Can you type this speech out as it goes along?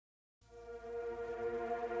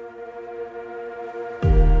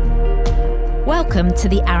Welcome to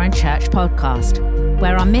the Aaron Church podcast,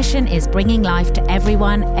 where our mission is bringing life to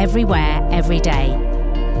everyone, everywhere, every day.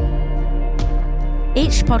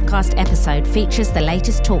 Each podcast episode features the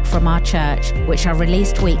latest talk from our church, which are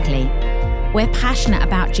released weekly. We're passionate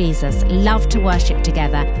about Jesus, love to worship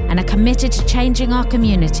together, and are committed to changing our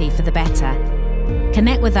community for the better.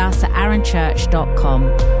 Connect with us at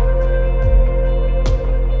aaronchurch.com.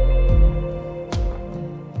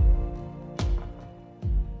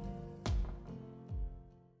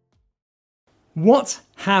 What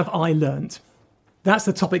have I learned? That's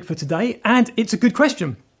the topic for today, and it's a good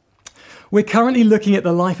question. We're currently looking at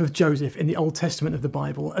the life of Joseph in the Old Testament of the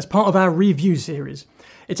Bible as part of our review series.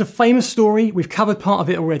 It's a famous story, we've covered part of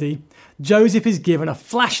it already. Joseph is given a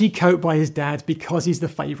flashy coat by his dad because he's the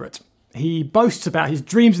favourite. He boasts about his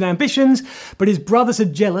dreams and ambitions, but his brothers are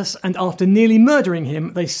jealous, and after nearly murdering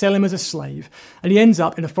him, they sell him as a slave, and he ends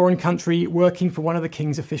up in a foreign country working for one of the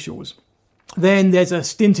king's officials. Then there's a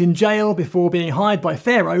stint in jail before being hired by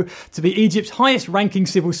Pharaoh to be Egypt's highest-ranking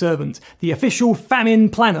civil servant, the official famine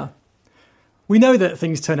planner. We know that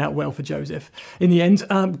things turn out well for Joseph. In the end,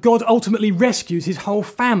 God ultimately rescues his whole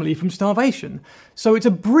family from starvation. So it's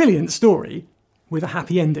a brilliant story with a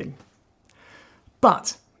happy ending.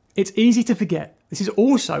 But it's easy to forget this is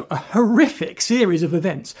also a horrific series of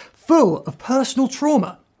events full of personal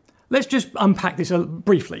trauma. Let's just unpack this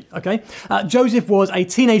briefly, okay? Joseph was a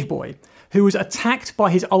teenage boy who was attacked by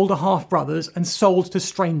his older half-brothers and sold to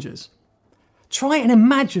strangers. Try and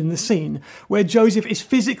imagine the scene where Joseph is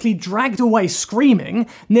physically dragged away screaming,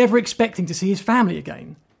 never expecting to see his family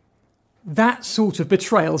again. That sort of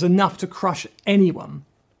betrayal is enough to crush anyone.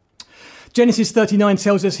 Genesis 39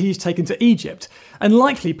 tells us he's taken to Egypt and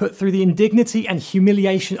likely put through the indignity and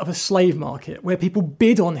humiliation of a slave market where people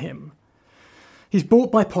bid on him. He's bought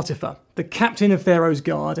by Potiphar, the captain of Pharaoh's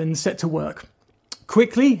guard, and set to work.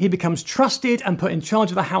 Quickly, he becomes trusted and put in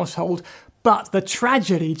charge of the household, but the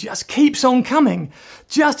tragedy just keeps on coming.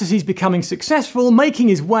 Just as he's becoming successful, making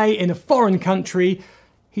his way in a foreign country,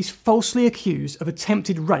 he's falsely accused of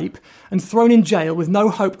attempted rape and thrown in jail with no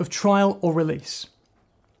hope of trial or release.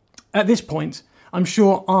 At this point, I'm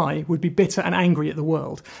sure I would be bitter and angry at the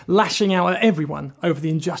world, lashing out at everyone over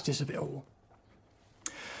the injustice of it all.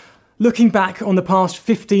 Looking back on the past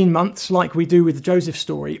 15 months, like we do with Joseph's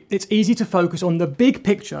story, it's easy to focus on the big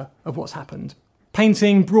picture of what's happened,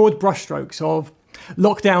 painting broad brushstrokes of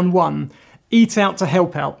lockdown 1, eat out to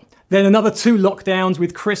help out, then another 2 lockdowns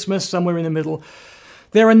with Christmas somewhere in the middle.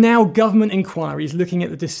 There are now government inquiries looking at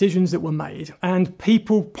the decisions that were made, and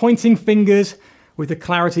people pointing fingers with the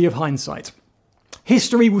clarity of hindsight.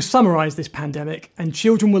 History will summarise this pandemic, and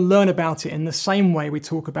children will learn about it in the same way we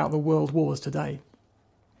talk about the world wars today.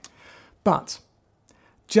 But,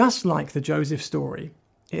 just like the Joseph story,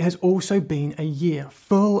 it has also been a year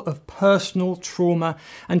full of personal trauma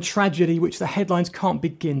and tragedy which the headlines can't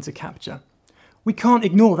begin to capture. We can't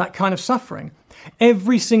ignore that kind of suffering.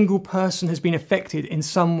 Every single person has been affected in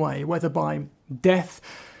some way, whether by death,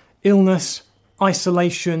 illness,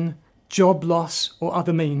 isolation, job loss, or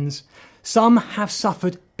other means. Some have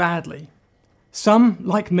suffered badly. Some,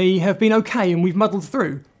 like me, have been okay and we've muddled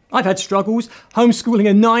through. I've had struggles. Homeschooling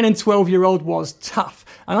a 9 and 12-year-old was tough,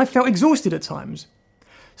 and I felt exhausted at times.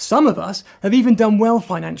 Some of us have even done well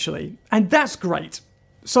financially, and that's great.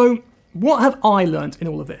 So, what have I learnt in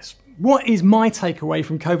all of this? What is my takeaway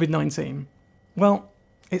from COVID-19? Well,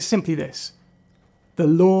 it's simply this: the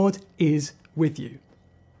Lord is with you.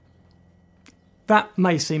 That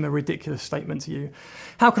may seem a ridiculous statement to you.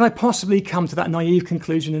 How could I possibly come to that naive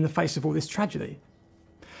conclusion in the face of all this tragedy?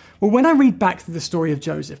 Well, when I read back through the story of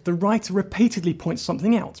Joseph, the writer repeatedly points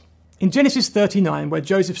something out. In Genesis 39, where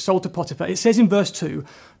Joseph sold to Potiphar, it says in verse 2,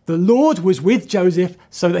 "The Lord was with Joseph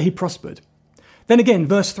so that he prospered." Then again,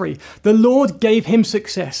 verse 3, "The Lord gave him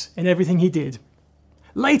success in everything he did."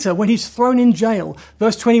 Later, when he's thrown in jail,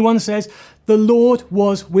 verse 21 says, "The Lord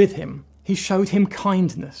was with him. He showed him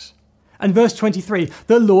kindness." And verse 23,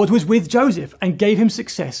 "The Lord was with Joseph and gave him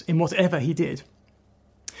success in whatever he did."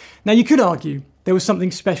 Now, you could argue there was something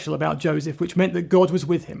special about Joseph, which meant that God was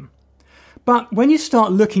with him. But when you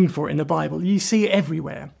start looking for it in the Bible, you see it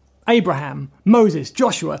everywhere. Abraham, Moses,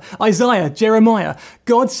 Joshua, Isaiah, Jeremiah.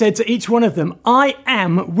 God said to each one of them, "I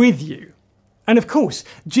am with you." And of course,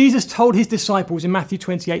 Jesus told his disciples in Matthew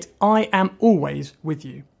 28, "I am always with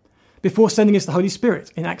you," before sending us the Holy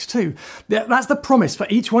Spirit in Acts 2. That's the promise for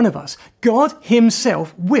each one of us. God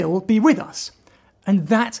himself will be with us. And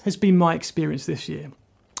that has been my experience this year.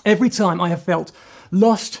 Every time I have felt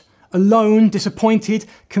lost, alone, disappointed,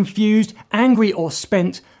 confused, angry, or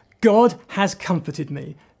spent, God has comforted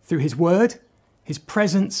me through his word, his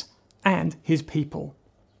presence, and his people.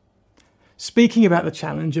 Speaking about the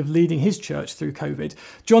challenge of leading his church through COVID,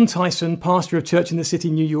 John Tyson, pastor of Church in the City,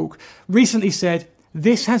 New York, recently said,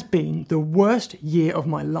 "This has been the worst year of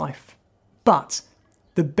my life, but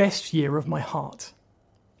the best year of my heart."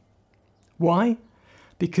 Why?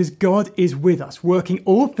 Because God is with us, working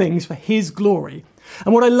all things for his glory.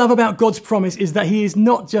 And what I love about God's promise is that he is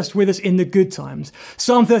not just with us in the good times.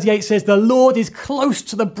 Psalm 38 says, "The Lord is close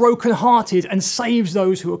to the brokenhearted and saves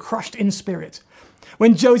those who are crushed in spirit."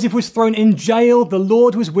 When Joseph was thrown in jail, the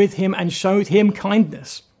Lord was with him and showed him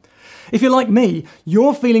kindness. If you're like me,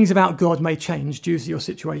 your feelings about God may change due to your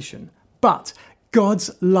situation, but God's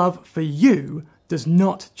love for you does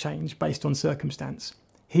not change based on circumstance.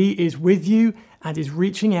 He is with you and is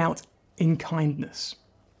reaching out in kindness.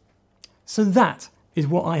 So that is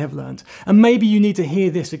what I have learned. And maybe you need to hear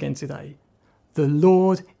this again today. The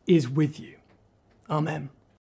Lord is with you. Amen.